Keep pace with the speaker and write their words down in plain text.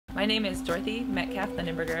My name is Dorothy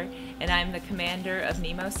Metcalf-Lindenburger, and I'm the commander of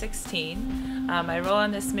NEEMO 16. My role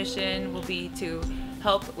on this mission will be to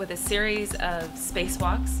help with a series of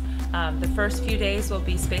spacewalks. The first few days will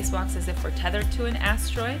be spacewalks as if we're tethered to an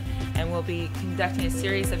asteroid, and we'll be conducting a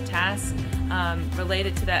series of tasks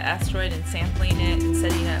related to that asteroid and sampling it and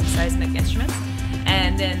setting up seismic instruments.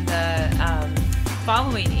 And then the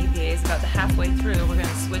following EVAs, about the halfway through, we're going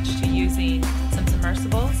to switch to using some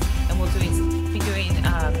submersibles, and we'll be doing,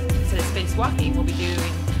 instead of spacewalking, we'll be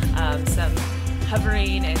doing some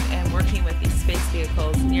hovering and working with these space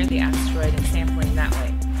vehicles near the asteroid and sampling that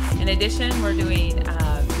way. In addition, we're doing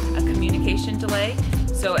a communication delay,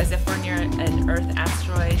 so as if we're near an Earth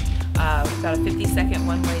asteroid, about a 50-second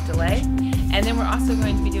one-way delay. And then we're also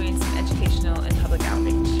going to be doing some educational and public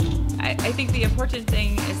outreach. I think the important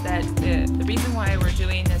thing is that the reason why we're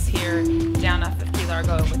doing this here down off of Key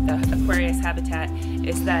Largo with the Aquarius habitat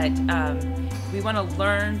is that we want to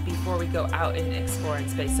learn before we go out and explore in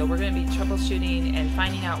space. So we're going to be troubleshooting and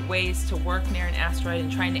finding out ways to work near an asteroid and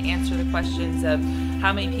trying to answer the questions of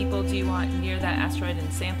how many people do you want near that asteroid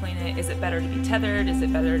and sampling it. Is it better to be tethered? Is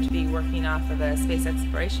it better to be working off of a space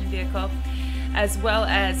exploration vehicle? As well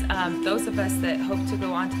as those of us that hope to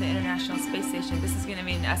go on to the International Space Station, this is going to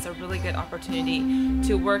mean us a really good opportunity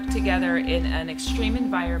to work together in an extreme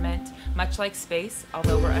environment, much like space,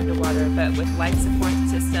 although we're underwater, but with life support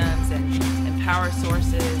systems and power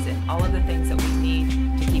sources and all of the things that we need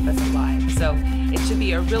to keep us alive. So it should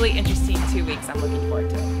be a really interesting 2 weeks. I'm looking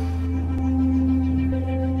forward to it.